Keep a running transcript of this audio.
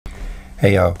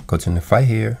Hey y'all, Coach in the Fight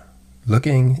here,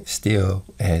 looking still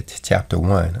at chapter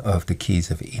 1 of the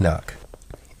Keys of Enoch.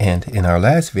 And in our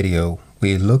last video,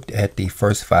 we looked at the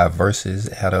first 5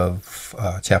 verses out of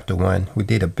chapter 1. We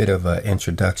did a bit of an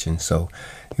introduction, so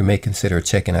you may consider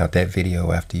checking out that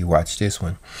video after you watch this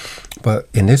one. But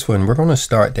in this one, we're going to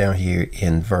start down here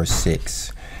in verse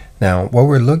 6. Now, what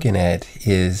we're looking at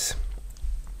is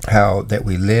how that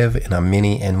we live in a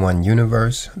many and one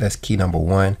universe. That's key number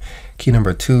 1. Key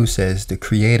number 2 says the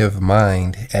creative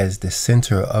mind as the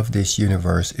center of this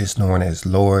universe is known as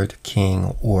Lord,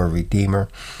 King, or Redeemer.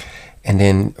 And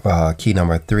then key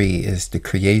number 3 is the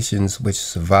creations which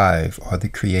survive are the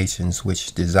creations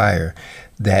which desire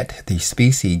that the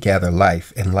species gather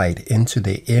life and light into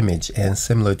the image and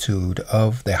similitude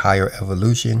of the higher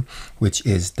evolution, which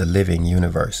is the living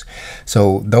universe.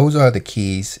 So those are the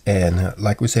keys. And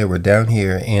like we said, we're down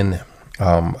here in,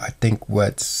 I think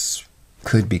what's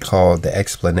could be called the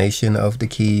explanation of the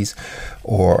keys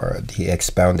or the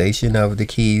expoundation of the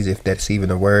keys, if that's even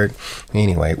a word.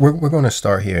 Anyway, we're going to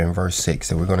start here in verse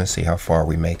 6 and we're going to see how far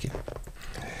we make it.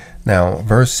 Now,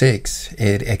 verse 6,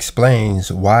 it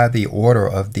explains why the order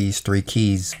of these 3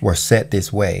 keys were set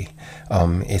this way.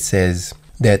 It says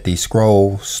that the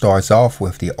scroll starts off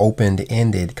with the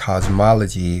open-ended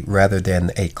cosmology rather than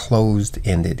a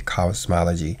closed-ended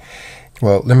cosmology.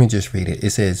 Well, let me just read it.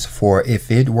 It says, for if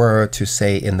it were to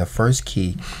say in the first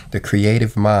key, the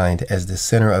creative mind as the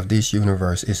center of this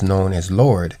universe is known as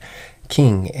Lord,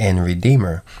 King, and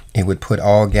Redeemer, it would put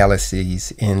all galaxies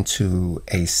into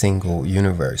a single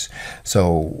universe.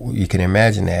 So you can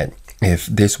imagine that if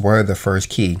this were the first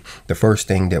key, the first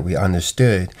thing that we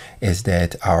understood is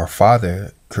that our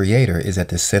Father, Creator, is at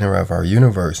the center of our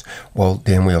universe. Well,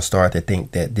 then we'll start to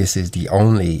think that this is the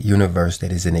only universe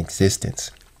that is in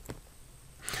existence.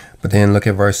 But then look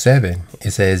at verse 7.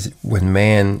 It says, when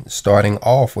man, starting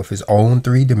off with his own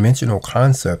 3-dimensional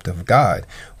concept of God,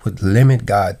 would limit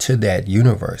God to that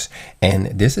universe.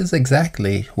 And this is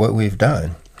exactly what we've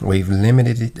done. We've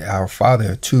limited our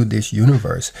Father to this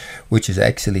universe, which is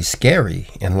actually scary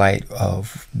in light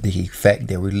of the fact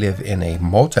that we live in a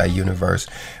multi-universe.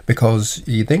 Because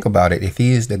you think about it, if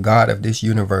he is the God of this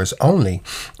universe only,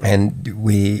 and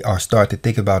we are start to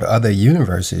think about other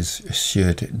universes,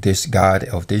 should this God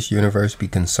of this universe be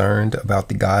concerned about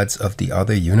the gods of the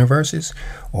other universes?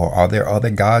 Or are there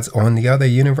other gods on the other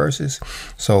universes?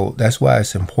 So that's why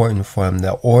it's important for him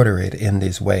to order it in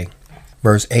this way.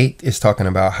 Verse 8 is talking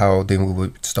about how then we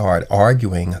would start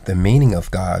arguing the meaning of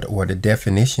God or the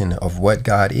definition of what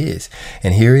God is.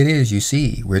 And here it is, you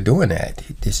see, we're doing that.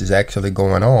 This is actually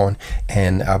going on.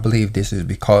 And I believe this is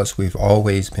because we've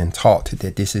always been taught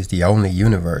that this is the only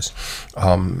universe.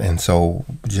 And so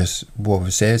just what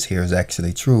it says here is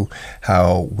actually true,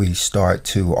 how we start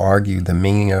to argue the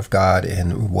meaning of God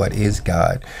and what is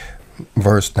God.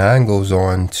 Verse 9 goes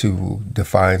on to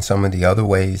define some of the other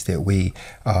ways that we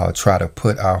try to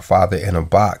put our Father in a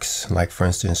box. Like, for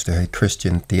instance, the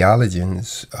Christian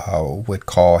theologians would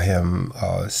call him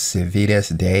Civitas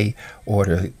Dei, or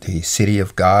the city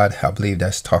of God. I believe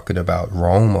that's talking about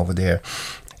Rome over there.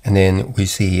 And then we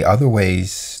see other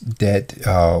ways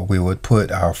that we would put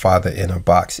our Father in a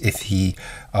box if he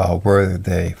were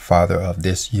the Father of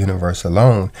this universe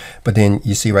alone. But then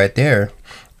you see right there,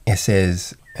 it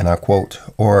says, and I quote,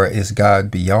 or is God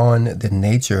beyond the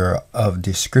nature of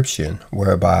description,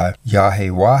 whereby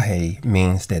Yahweh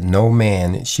means that no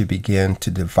man should begin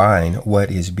to define what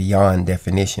is beyond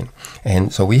definition.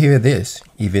 And so we hear this,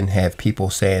 even have people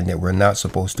saying that we're not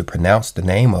supposed to pronounce the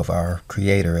name of our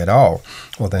Creator at all,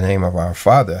 or the name of our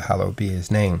Father, hallowed be his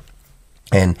name.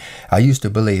 And I used to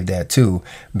believe that too,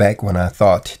 back when I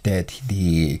thought that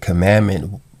the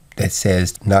commandment that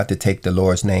says not to take the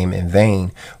Lord's name in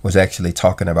vain was actually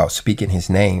talking about speaking his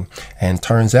name. And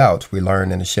turns out we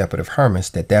learned in the Shepherd of Hermas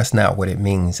that that's not what it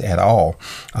means at all.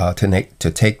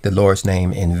 To take the Lord's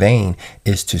name in vain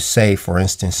is to say, for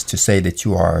instance, to say that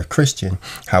you are a Christian.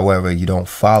 However, you don't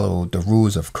follow the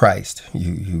rules of Christ.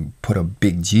 You put a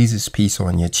big Jesus piece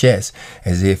on your chest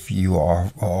as if you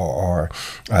are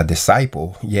a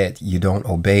disciple, yet you don't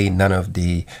obey none of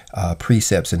the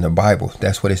precepts in the Bible.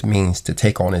 That's what it means to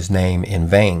take on his name in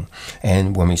vain.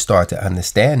 And when we start to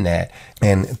understand that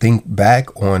and think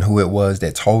back on who it was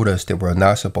that told us that we're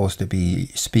not supposed to be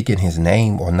speaking his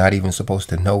name or not even supposed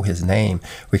to know his name,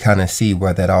 we kind of see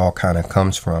where that all kind of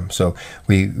comes from. So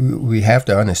we have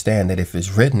to understand that if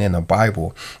it's written in the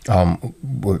Bible,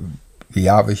 we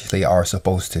obviously are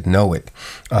supposed to know it.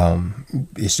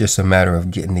 It's just a matter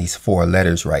of getting these 4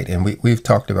 letters right. And we've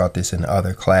talked about this in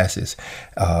other classes.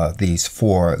 These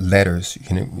 4 letters,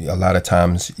 a lot of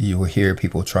times you will hear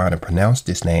people trying to pronounce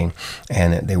this name,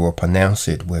 and they will pronounce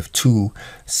it with 2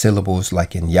 syllables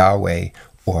like in Yahweh,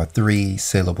 or 3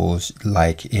 syllables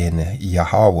like in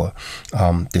Yahweh.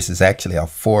 This is actually a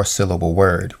 4-syllable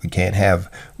word. We can't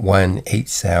have one H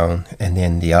sound and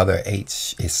then the other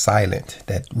H is silent.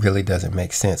 That really doesn't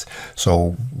make sense.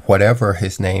 So whatever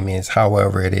his name is,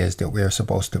 however it is that we're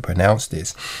supposed to pronounce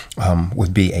this,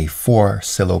 would be a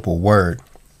 4-syllable word.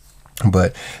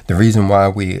 But the reason why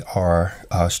we are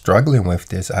struggling with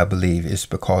this, I believe, is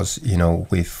because,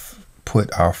 we've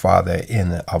put our Father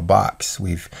in a box.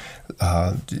 We've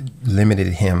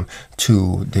limited him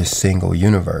to this single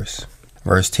universe.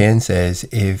 Verse 10 says,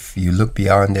 if you look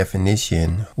beyond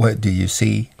definition, what do you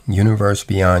see? Universe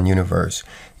beyond universe.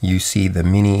 You see the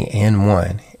many in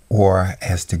one, or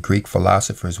as the Greek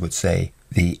philosophers would say,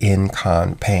 the en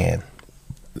pan.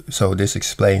 So this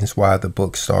explains why the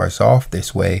book starts off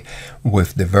this way,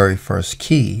 with the very first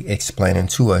key explaining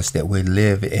to us that we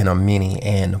live in a many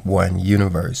and one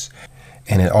universe.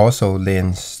 And it also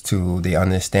lends to the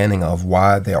understanding of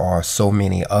why there are so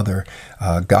many other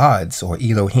gods, or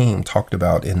Elohim, talked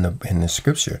about in the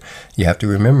scripture. You have to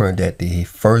remember that the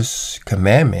first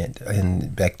commandment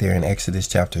back there in Exodus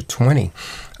chapter 20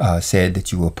 said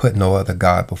that you will put no other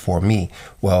God before me.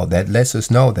 Well, that lets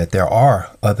us know that there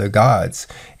are other gods.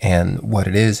 And what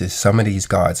it is some of these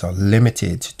gods are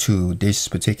limited to this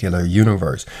particular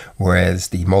universe, whereas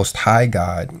the Most High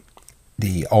God,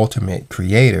 the ultimate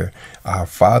creator, our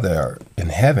Father in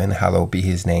heaven, hallowed be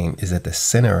his name, is at the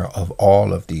center of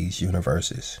all of these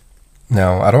universes.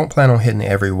 Now, I don't plan on hitting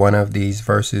every one of these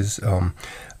verses.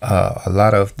 A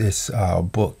lot of this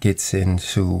book gets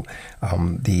into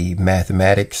the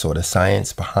mathematics or the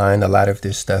science behind a lot of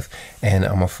this stuff, and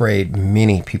I'm afraid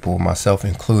many people, myself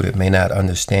included, may not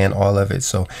understand all of it.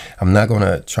 So I'm not going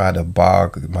to try to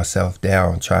bog myself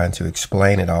down trying to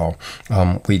explain it all.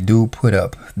 We do put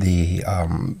up the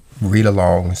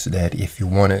read-alongs that if you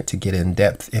wanted to get in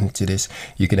depth into this,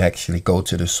 you could actually go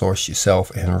to the source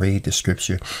yourself and read the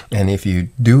scripture. And if you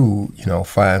do,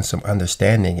 find some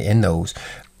understanding in those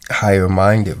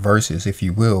higher-minded verses, if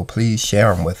you will, please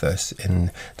share them with us in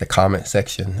the comment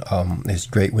section. It's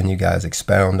great when you guys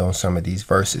expound on some of these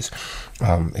verses.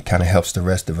 It kind of helps the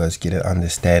rest of us get an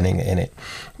understanding in it.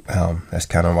 That's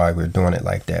kind of why we're doing it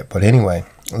like that. But anyway,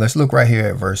 let's look right here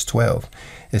at verse 12.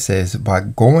 It says, by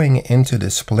going into the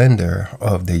splendor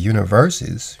of the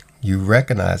universes, you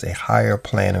recognize a higher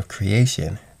plan of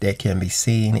creation that can be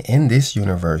seen in this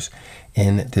universe,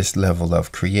 in this level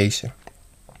of creation.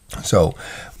 So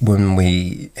when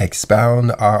we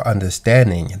expound our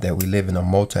understanding that we live in a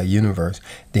multi-universe,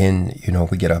 then,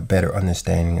 we get a better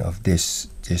understanding of this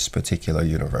particular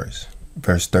universe.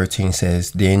 Verse 13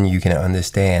 says, then you can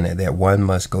understand that one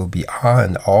must go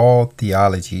beyond all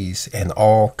theologies and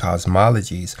all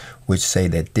cosmologies which say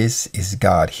that this is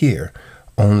God here,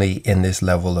 only in this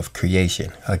level of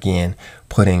creation. Again,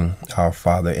 putting our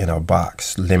Father in a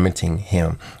box, limiting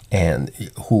him and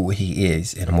who he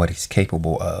is and what he's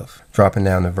capable of. Dropping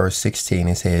down to verse 16,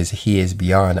 it says, he is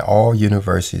beyond all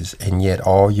universes, and yet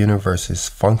all universes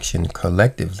function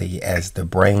collectively as the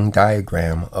brain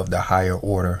diagram of the higher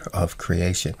order of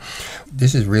creation.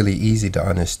 This is really easy to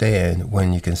understand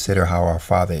when you consider how our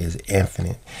Father is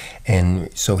infinite.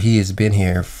 And so he has been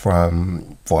here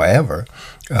from forever,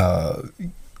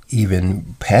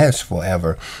 even past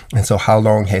forever. And so how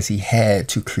long has he had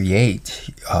to create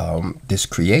this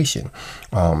creation?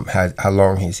 How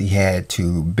long has he had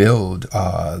to build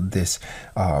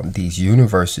these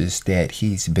universes that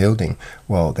he's building?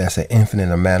 Well, that's an infinite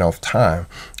amount of time,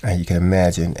 and you can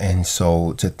imagine. And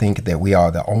so to think that we are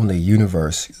the only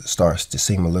universe starts to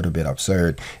seem a little bit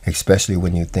absurd, especially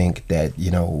when you think that,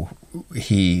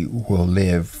 he will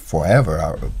live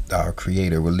forever. Our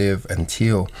creator will live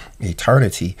until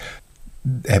eternity,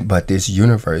 but this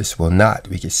universe will not.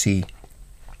 We can see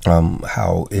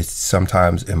how it's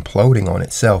sometimes imploding on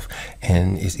itself,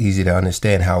 and it's easy to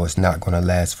understand how it's not going to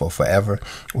last for forever.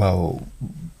 Well,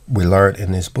 we learned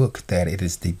in this book that it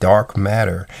is the dark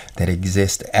matter that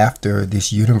exists after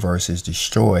this universe is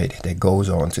destroyed that goes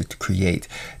on to create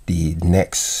the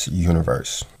next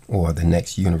universe, or the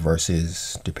next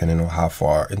universes, depending on how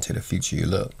far into the future you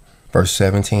look. Verse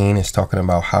 17 is talking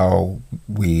about how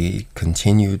we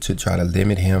continue to try to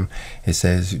limit him. It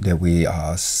says that we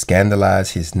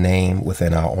scandalize his name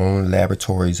within our own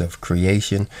laboratories of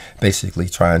creation, basically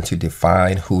trying to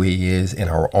define who he is in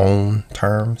our own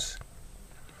terms.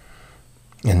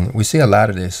 And we see a lot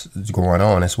of this going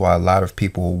on. That's why a lot of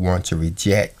people want to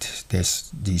reject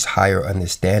these higher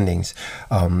understandings.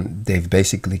 They've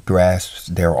basically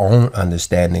grasped their own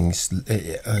understandings,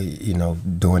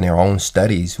 doing their own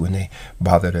studies. When they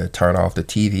bother to turn off the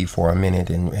TV for a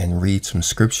minute and read some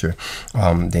scripture,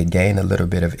 they gain a little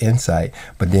bit of insight,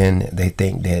 but then they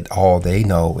think that all they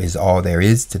know is all there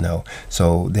is to know.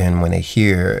 So then when they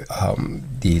hear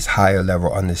these higher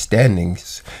level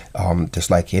understandings, just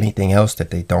like anything else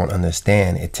that they don't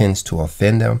understand, it tends to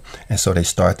offend them, and so they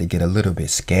start to get a little bit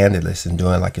scandalous and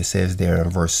doing like it says there in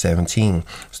verse 17,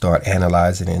 start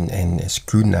analyzing and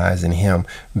scrutinizing him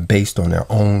based on their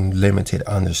own limited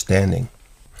understanding.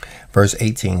 Verse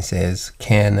 18 says,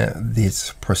 "Can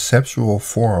this perceptual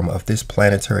form of this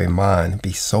planetary mind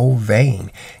be so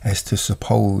vain as to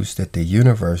suppose that the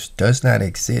universe does not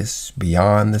exist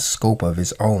beyond the scope of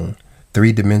its own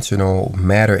three-dimensional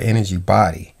matter-energy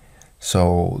body?"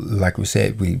 So, like we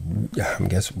said, I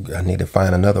guess I need to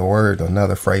find another word,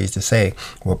 another phrase to say.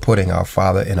 We're putting our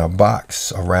Father in a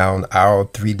box around our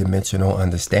three-dimensional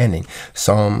understanding.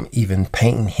 Some even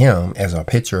painting him as a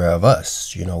picture of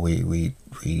us. We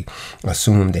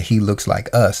assume that he looks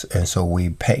like us, and so we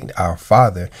paint our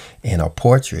Father in a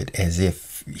portrait as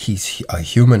if he's a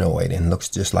humanoid and looks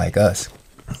just like us.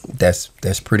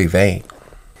 That's pretty vain.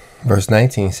 Verse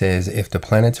 19 says, "If the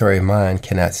planetary mind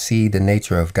cannot see the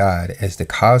nature of God as the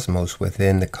cosmos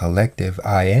within the collective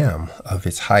I am of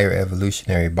its higher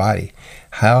evolutionary body,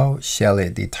 how shall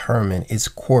it determine its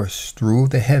course through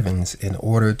the heavens in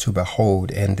order to behold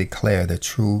and declare the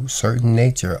true certain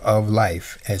nature of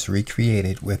life as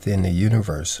recreated within the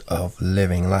universe of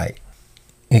living light?"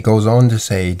 It goes on to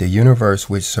say, "The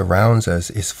universe which surrounds us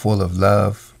is full of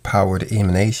love-powered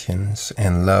emanations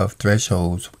and love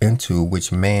thresholds into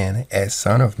which man, as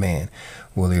son of man,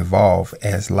 will evolve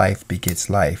as life begets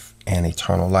life and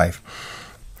eternal life."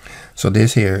 So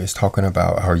this here is talking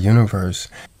about our universe.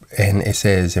 And it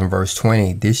says in verse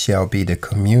 20, "This shall be the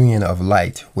communion of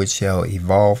light, which shall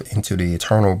evolve into the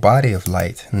eternal body of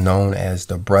light, known as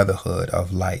the brotherhood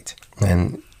of light."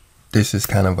 And this is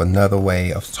kind of another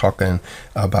way of talking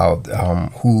about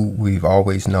who we've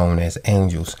always known as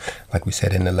angels. Like we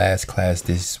said in the last class,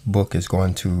 this book is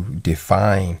going to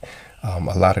define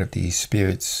a lot of these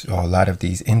spirits, or a lot of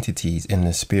these entities in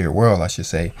the spirit world, I should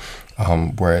say.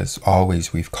 Whereas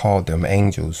always we've called them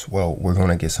angels. Well, we're going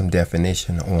to get some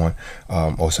definition on,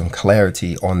 or some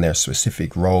clarity on their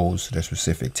specific roles, their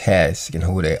specific tasks, and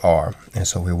who they are. And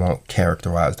so we won't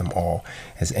characterize them all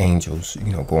as angels,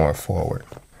 going forward.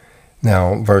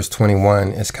 Now, verse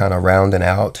 21 is kind of rounding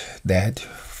out that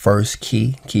first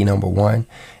key number 1.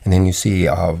 And then you see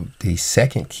the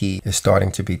second key is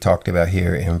starting to be talked about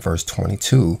here in verse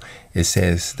 22. It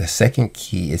says the second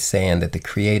key is saying that the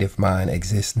creative mind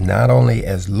exists not only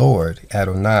as Lord,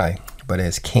 Adonai, but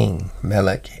as King,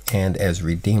 Melech, and as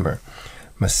Redeemer,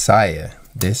 Messiah.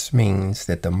 This means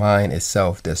that the mind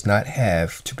itself does not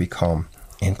have to become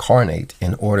incarnate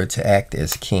in order to act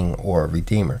as king or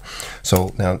redeemer.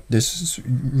 So now this is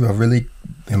a really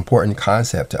important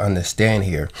concept to understand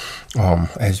here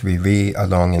as we read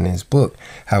along in this book,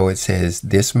 how it says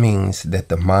this means that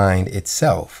the mind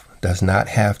itself does not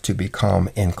have to become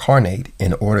incarnate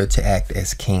in order to act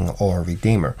as king or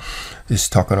redeemer. It's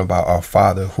talking about our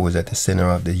Father who is at the center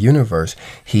of the universe.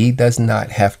 He does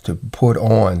not have to put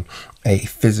on a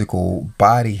physical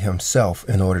body himself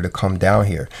in order to come down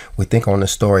here. We think on the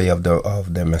story of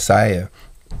the Messiah.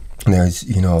 There's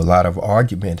a lot of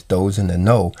argument. Those in the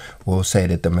know will say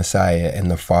that the Messiah and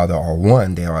the Father are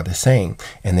one, they are the same.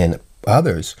 And then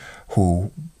others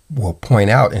who will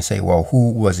point out and say, well,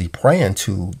 who was he praying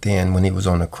to then when he was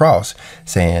on the cross,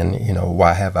 saying,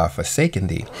 why have I forsaken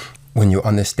thee? When you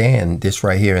understand this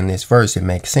right here in this verse, it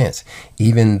makes sense.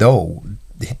 Even though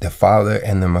the Father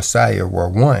and the Messiah were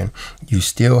one, you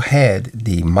still had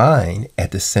the mind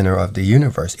at the center of the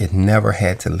universe. It never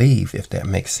had to leave, if that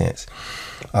makes sense.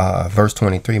 Verse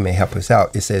 23 may help us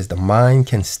out. It says the mind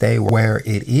can stay where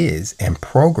it is and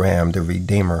program the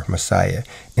Redeemer, Messiah,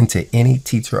 into any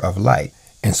teacher of light.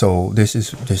 And so this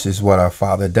is what our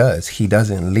Father does. He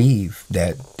doesn't leave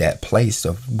that place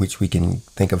of which we can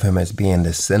think of him as being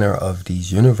the center of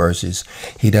these universes.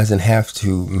 He doesn't have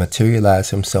to materialize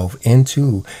himself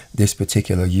into this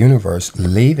particular universe,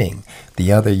 leaving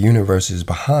the other universes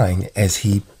behind as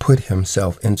he put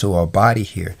himself into a body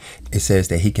here. It says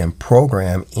that he can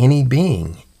program any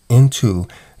being into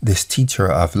this teacher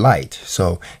of light.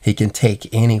 So he can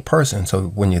take any person. So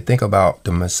when you think about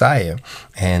the Messiah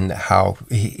and how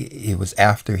it was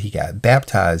after he got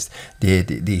baptized,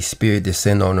 did the Spirit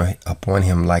descend upon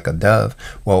him like a dove?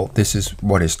 Well, this is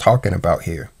what it's talking about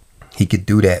here. He could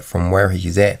do that from where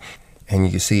he's at. And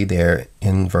you can see there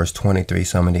in verse 23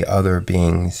 some of the other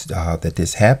beings that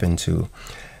this happened to.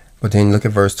 But then look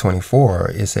at verse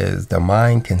 24. It says, the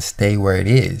mind can stay where it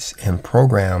is and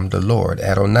program the Lord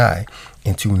Adonai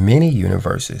into many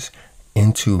universes,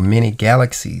 into many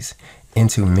galaxies,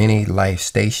 into many life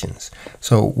stations.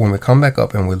 So when we come back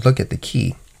up and we look at the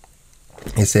key,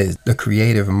 it says the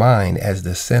creative mind as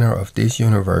the center of this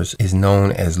universe is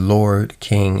known as Lord,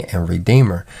 King, and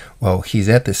Redeemer. Well, he's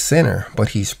at the center, but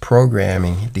he's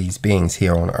programming these beings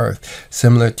here on earth,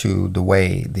 similar to the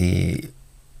way the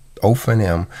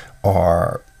Ophanim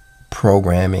are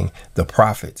programming the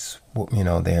prophets. You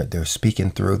know, they're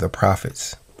speaking through the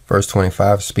prophets. Verse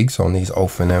 25 speaks on these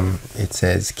Ophanim. It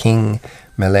says, King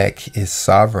Melech is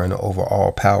sovereign over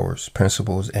all powers,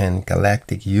 principles, and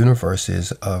galactic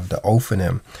universes of the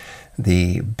Ophanim,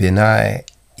 the Benai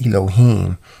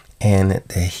Elohim, and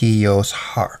the Hiyos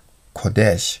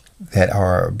HaKodesh that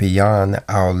are beyond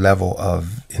our level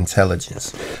of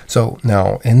intelligence. So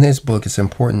now in this book, it's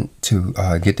important to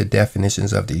get the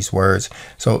definitions of these words.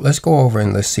 So let's go over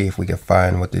and let's see if we can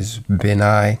find what this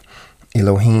Benai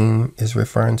Elohim is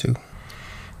referring to.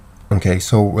 Okay,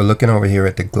 so we're looking over here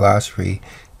at the glossary.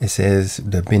 It says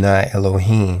the Benai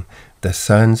Elohim, the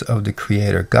sons of the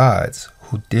creator gods,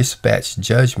 who dispatch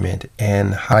judgment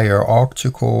and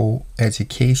hierarchical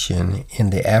education in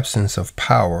the absence of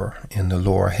power in the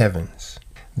lower heavens.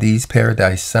 These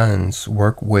paradise sons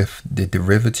work with the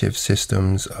derivative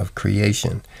systems of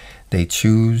creation. They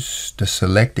choose the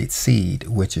selected seed,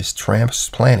 which is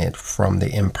transplanted from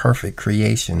the imperfect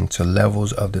creation to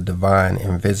levels of the divine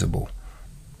invisible.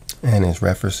 And it's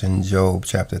referenced in Job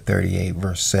chapter 38,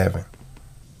 verse 7.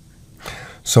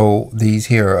 So these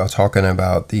here are talking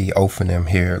about the Ophanim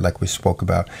here, like we spoke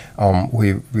about.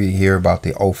 We hear about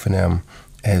the Ophanim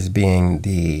as being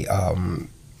the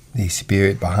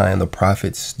spirit behind the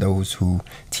prophets, those who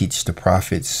teach the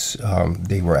prophets.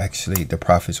 The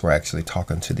prophets were actually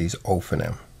talking to these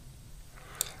Ophanim.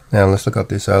 Now let's look up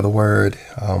this other word,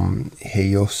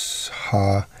 Hiyos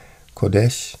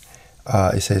HaKodesh.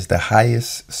 It says the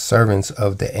highest servants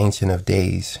of the Ancient of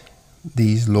Days.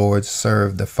 These lords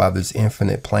serve the Father's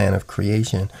infinite plan of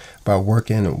creation by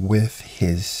working with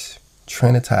his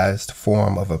trinitized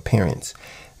form of appearance.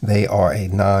 They are a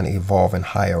non-evolving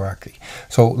hierarchy.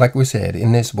 So like we said,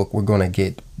 in this book, we're going to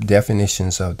get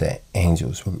definitions of the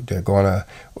angels.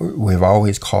 We've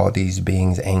always called these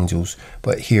beings angels,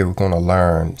 but here we're going to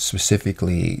learn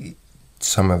specifically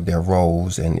some of their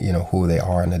roles and, you know, who they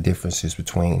are and the differences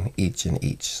between each and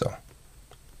each. So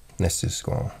let's just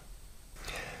go on.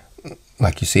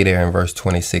 Like you see there in verse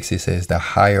 26, it says the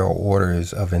higher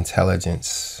orders of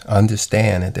intelligence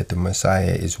understand that the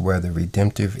Messiah is where the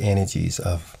redemptive energies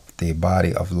of the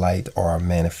body of light are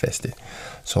manifested.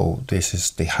 So this is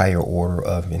the higher order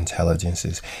of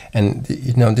intelligences. And,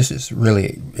 you know, this is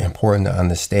really important to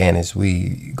understand as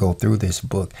we go through this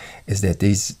book, is that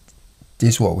this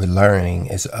what we're learning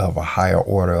is of a higher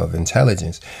order of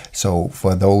intelligence. So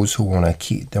for those who want to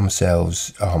keep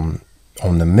themselves on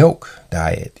the milk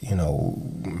diet, you know,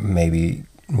 maybe,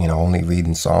 you know, only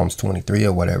reading Psalms 23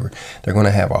 or whatever, they're going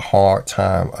to have a hard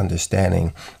time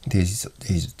understanding these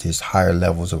higher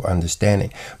levels of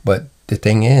understanding. But the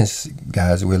thing is,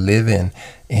 guys, we're living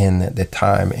in the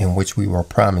time in which we were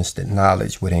promised that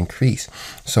knowledge would increase.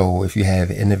 So if you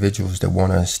have individuals that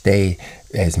want to stay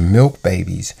as milk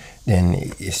babies,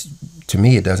 then to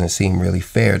me, it doesn't seem really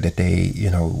fair that they, you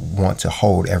know, want to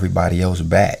hold everybody else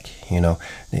back. You know,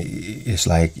 it's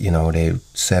like, you know, they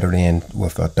settled in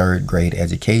with a third grade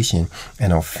education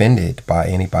and offended by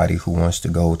anybody who wants to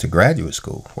go to graduate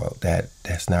school. Well,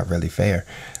 that's not really fair.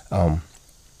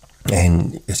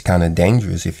 And it's kind of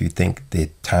dangerous if you think the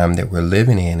time that we're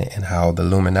living in and how the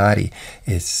Illuminati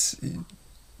is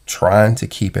trying to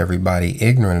keep everybody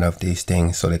ignorant of these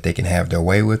things so that they can have their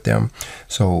way with them.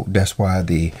 So that's why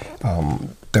the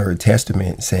Third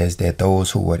Testament says that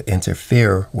those who would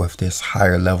interfere with this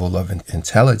higher level of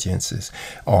intelligences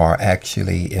are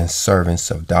actually in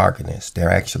servants of darkness. They're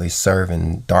actually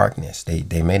serving darkness.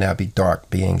 They may not be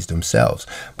dark beings themselves,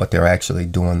 but they're actually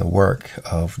doing the work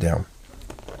of them.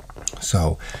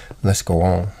 So let's go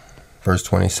on. Verse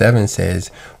 27 says,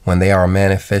 when they are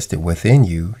manifested within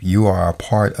you, you are a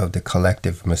part of the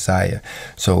collective Messiah.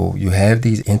 So you have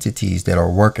these entities that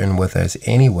are working with us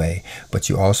anyway, but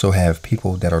you also have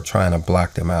people that are trying to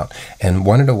block them out. And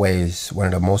one of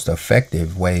the most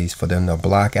effective ways for them to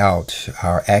block out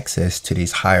our access to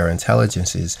these higher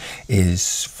intelligences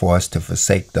is for us to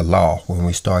forsake the law. When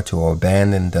we start to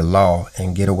abandon the law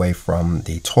and get away from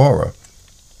the Torah,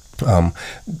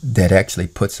 that actually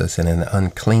puts us in an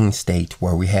unclean state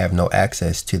where we have no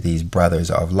access to these brothers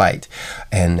of light.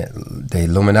 And the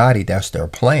Illuminati, that's their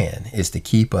plan, is to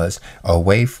keep us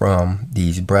away from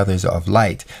these brothers of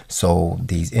light so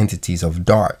these entities of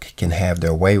dark can have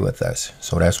their way with us.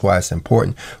 So that's why it's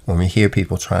important when we hear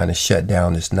people trying to shut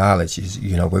down this knowledge, is,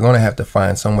 you know, we're going to have to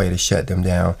find some way to shut them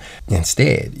down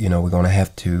instead. You know, we're going to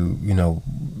have to, you know,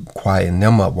 quieten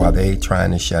them up while they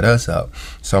trying to shut us up.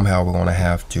 Somehow we're going to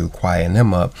have to quieten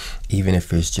them up, even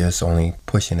if it's just only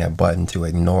pushing that button to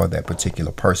ignore that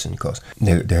particular person, because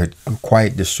they're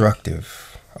quite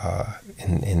destructive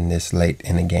in this late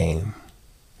in the game.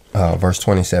 Verse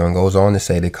 27 goes on to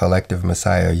say the collective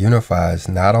Messiah unifies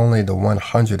not only the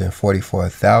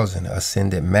 144,000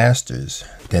 ascended masters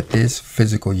that this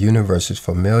physical universe is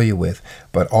familiar with,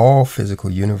 but all physical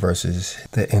universes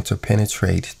that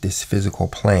interpenetrate this physical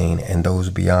plane and those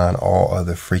beyond all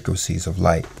other frequencies of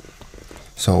light.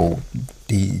 So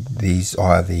these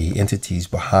are the entities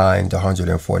behind the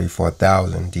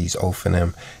 144,000, these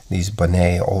Ophanim, these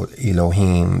B'nai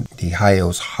Elohim, the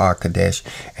Hayos HaKadesh.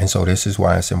 And so this is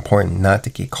why it's important not to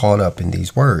get caught up in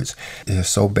these words. It's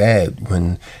so bad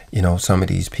when, you know, some of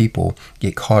these people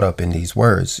get caught up in these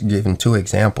words. Giving two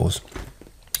examples.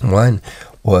 One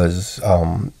was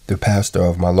the pastor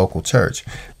of my local church.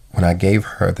 When I gave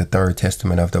her the Third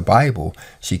Testament of the Bible,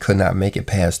 she could not make it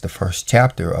past the first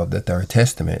chapter of the Third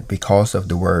Testament because of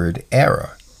the word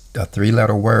error, a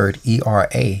three-letter word,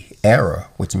 E-R-A, error,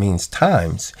 which means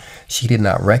times. She did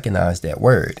not recognize that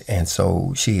word, and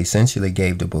so she essentially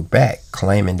gave the book back,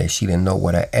 claiming that she didn't know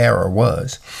what an error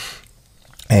was.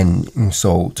 And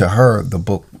so to her, the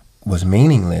book was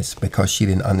meaningless because she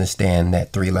didn't understand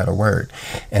that three-letter word.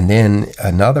 And then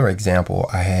another example,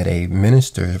 I had a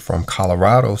minister from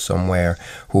Colorado somewhere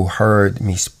who heard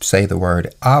me say the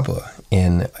word Abba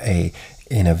in a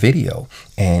video,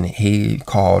 and he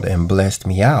called and blessed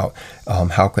me out.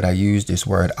 How could I use this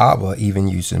word Abba, even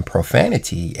using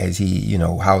profanity, as he, you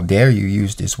know, how dare you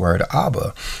use this word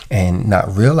Abba, and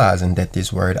not realizing that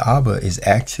this word Abba is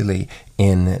actually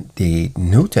in the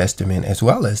New Testament as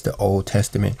well as the Old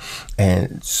Testament.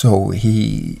 And so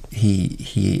he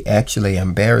actually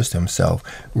embarrassed himself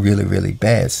really, really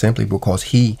bad, simply because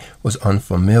he was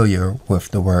unfamiliar with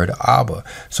the word Abba.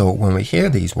 So when we hear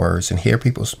these words and hear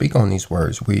people speak on these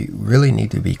words, we really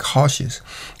need to be cautious,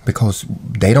 because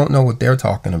they don't know what they're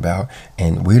talking about,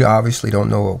 and we obviously don't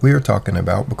know what we're talking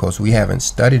about because we haven't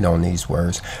studied on these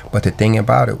words. But the thing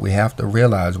about it, we have to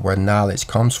realize where knowledge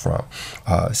comes from.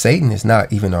 Satan is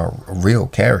not even a real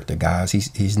character, guys.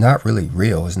 He's not really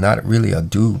real. It's not really a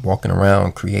dude walking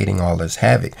around creating all this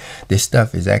havoc. This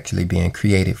stuff is actually being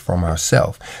created from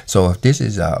ourselves. So if this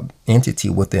is a entity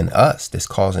within us that's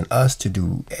causing us to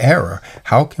do error,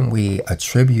 how can we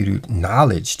attribute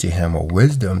knowledge to him or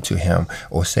wisdom to him,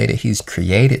 or say that he's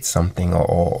created something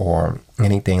or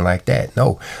anything like that?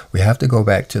 No, we have to go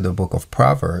back to the book of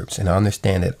Proverbs and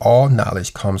understand that all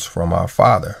knowledge comes from our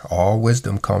Father. All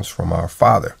wisdom comes from our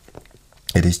Father.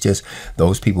 It is just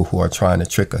those people who are trying to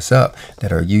trick us up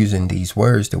that are using these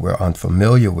words that we're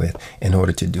unfamiliar with in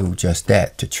order to do just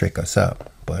that, to trick us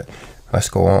up. But let's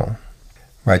go on.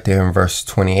 Right there in verse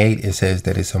 28, it says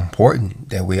that it's important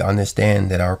that we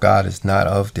understand that our God is not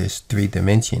of this three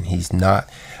dimension. He's not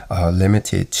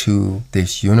limited to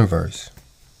this universe.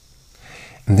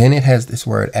 And then it has this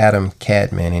word Adam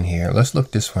Cadman in here. Let's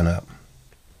look this one up.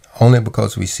 Only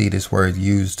because we see this word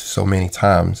used so many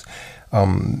times.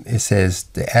 It says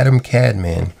the Adam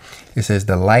Cadman, it says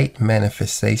the light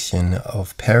manifestation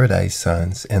of paradise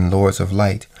sons and lords of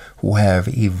light who have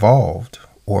evolved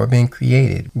or been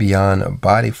created beyond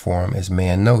body form as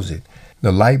man knows it.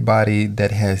 The light body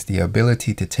that has the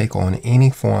ability to take on any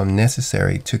form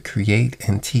necessary to create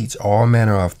and teach all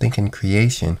manner of thinking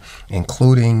creation,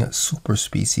 including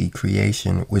superspecies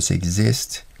creation, which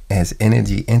exists as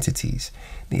energy entities.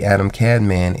 The Adam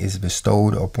Cadman is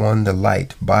bestowed upon the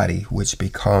light body, which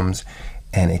becomes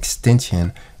an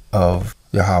extension of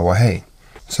Yahweh.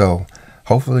 So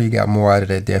hopefully you got more out of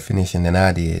that definition than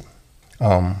I did.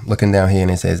 Looking down here,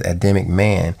 and it says Adamic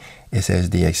man, it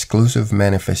says the exclusive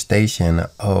manifestation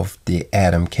of the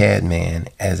Adam Cadman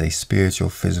as a spiritual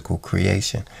physical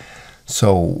creation.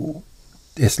 So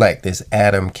it's like this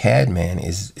Adam Cadman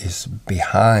is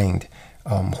behind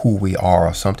who we are,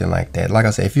 or something like that. Like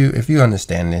I said, if you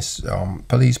understand this,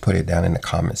 please put it down in the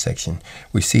comment section.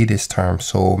 We see this term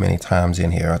so many times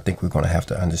in here. I think we're going to have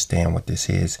to understand what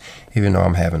this is, even though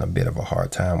I'm having a bit of a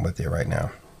hard time with it right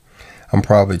now. I'm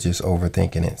probably just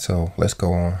overthinking it, so let's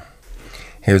go on.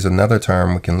 Here's another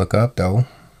term we can look up though.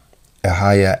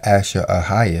 Ahaya Asher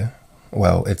Ahaya.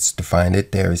 Well, it's defined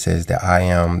it there. It says that I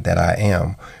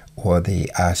am, or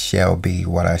the I shall be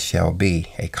what I shall be,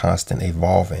 a constant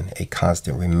evolving, a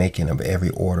constant remaking of every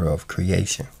order of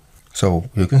creation. So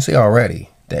you can see already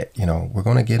that, we're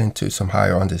going to get into some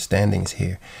higher understandings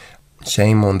here.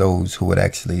 Shame on those who would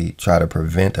actually try to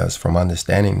prevent us from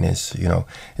understanding this.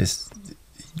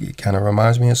 It kind of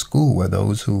reminds me of school, where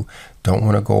those who don't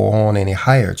want to go on any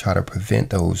higher try to prevent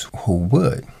those who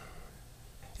would.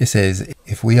 It says,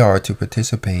 if we are to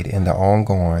participate in the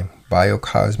ongoing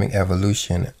biocosmic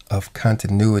evolution of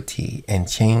continuity and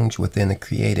change within the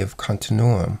creative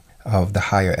continuum of the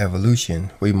higher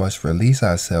evolution, we must release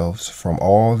ourselves from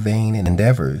all vain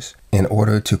endeavors in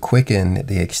order to quicken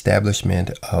the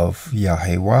establishment of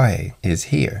Yahweh is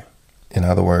here. In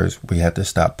other words, we have to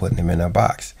stop putting him in a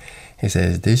box. He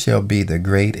says, this shall be the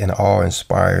great and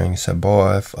awe-inspiring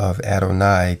Sabaoth of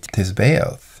Adonai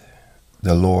Tisbaoth,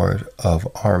 the Lord of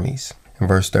armies. In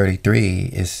verse 33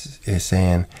 is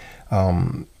saying,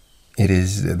 it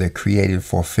is the created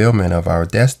fulfillment of our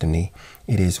destiny.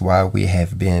 It is why we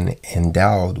have been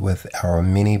endowed with our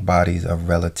many bodies of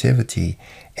relativity,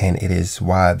 and it is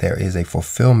why there is a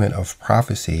fulfillment of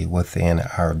prophecy within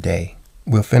our day.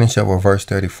 We'll finish up with verse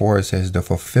 34. It says, the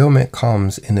fulfillment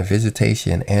comes in the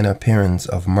visitation and appearance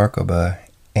of Merkabah,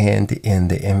 and in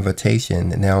the invitation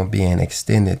now being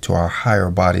extended to our higher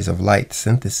bodies of light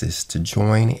synthesis to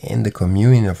join in the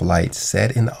communion of light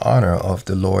set in honor of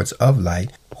the Lords of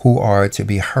light, who are to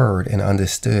be heard and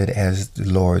understood as the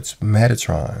Lords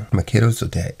Metatron,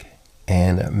 Melchizedek,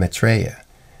 and Maitreya.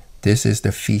 This is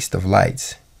the Feast of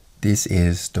Lights. This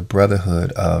is the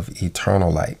brotherhood of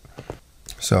eternal light.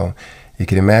 So you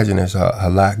can imagine there's a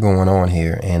lot going on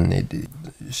here, and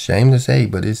shame to say,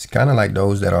 but it's kind of like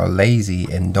those that are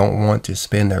lazy and don't want to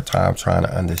spend their time trying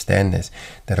to understand this,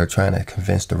 that are trying to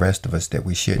convince the rest of us that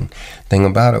we shouldn't. Thing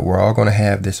about it, we're all going to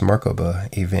have this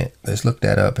Merkabah event. Let's look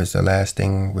that up as the last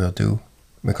thing we'll do,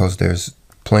 because there's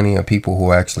plenty of people who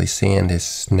are actually seeing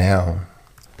this now.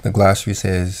 The glossary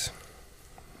says,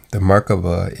 the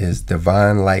Merkabah is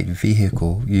divine light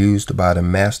vehicle used by the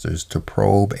masters to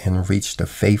probe and reach the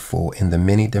faithful in the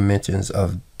many dimensions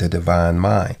of the divine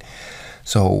mind.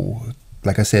 So,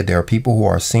 like I said, there are people who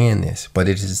are seeing this, but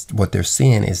it is what they're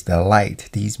seeing is the light.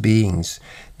 These beings,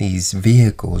 these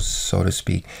vehicles, so to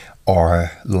speak,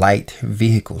 are light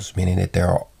vehicles, meaning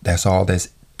that that's all that's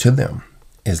to them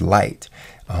is light.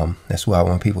 That's why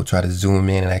when people try to zoom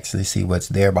in and actually see what's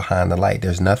there behind the light,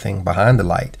 there's nothing behind the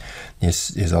light. This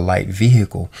is a light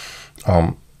vehicle.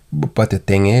 But the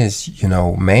thing is,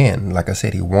 man, like I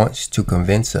said, he wants to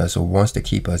convince us, or wants to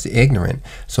keep us ignorant.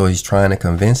 So he's trying to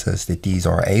convince us that these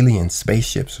are alien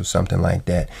spaceships or something like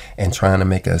that, and trying to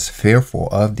make us fearful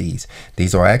of these.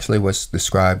 These are actually what's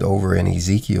described over in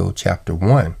Ezekiel chapter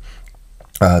 1.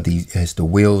 As the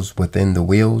wheels within the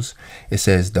wheels. It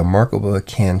says the Merkabah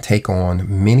can take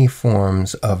on many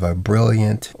forms of a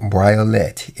brilliant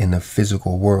violet in the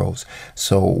physical worlds.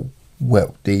 So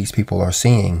what these people are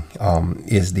seeing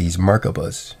is these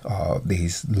Merkabahs,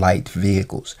 these light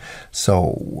vehicles.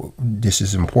 So this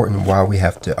is important, why we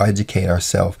have to educate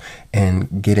ourselves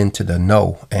and get into the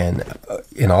know. And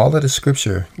in all of the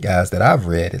scripture, guys, that I've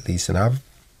read, at least, and I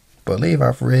believe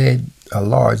I've read a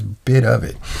large bit of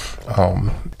it,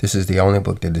 this is the only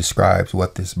book that describes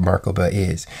what this Merkabah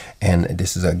is. And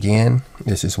this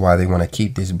is why they want to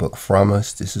keep this book from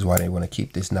us. This is why they want to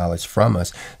keep this knowledge from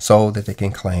us, so that they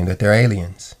can claim that they're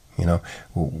aliens.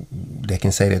 They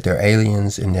can say that they're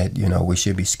aliens and that, we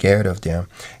should be scared of them.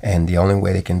 And the only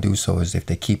way they can do so is if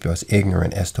they keep us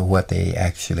ignorant as to what they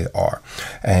actually are.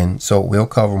 And so we'll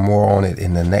cover more on it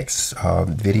in the next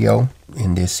video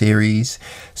in this series.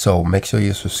 So make sure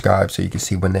you subscribe so you can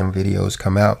see when them videos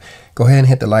come out. Go ahead and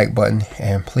hit the like button,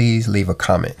 and please leave a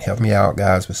comment. Help me out,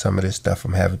 guys, with some of this stuff.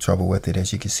 I'm having trouble with it,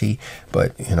 as you can see,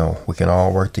 but we can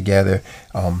all work together,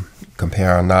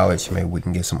 compare our knowledge. Maybe we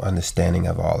can get some understanding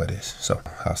of all of this. So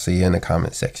I'll see you in the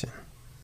comment section.